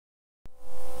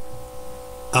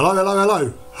Hello, hello,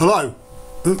 hello, hello.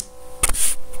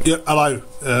 Yeah, hello.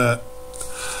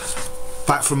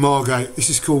 Back from Margate. This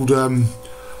is called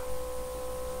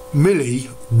MIllie,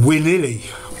 Willie.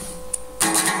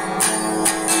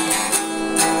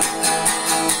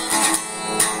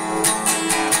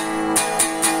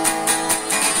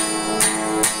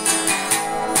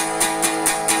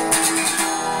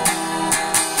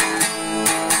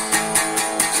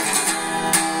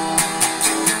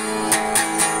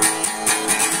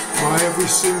 My every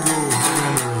single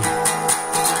memory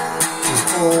of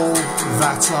all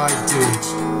that I did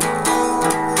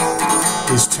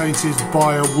is tainted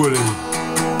by a Willie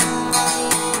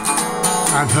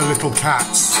and her little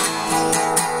cats.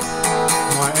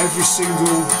 My every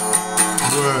single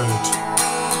word,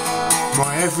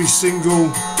 my every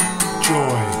single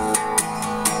joy,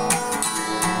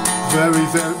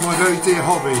 my very dear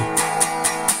hobby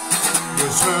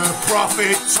was her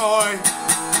profit toy.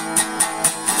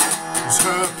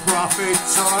 Her profit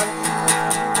toy.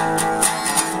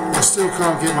 I still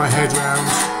can't get my head round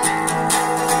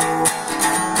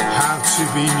how to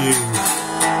be new,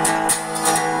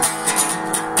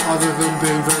 other than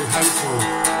being very hateful.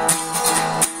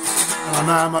 And I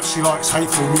know how much she likes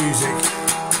hateful music,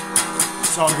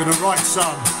 so I'm going to write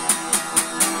some.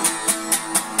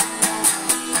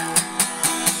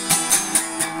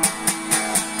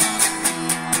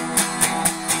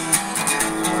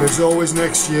 There's always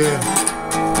next year.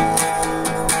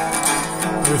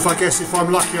 And if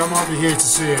I'm lucky, I might be here to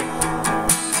see it. I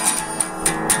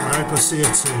hope I see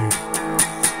it too.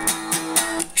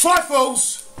 Trifles!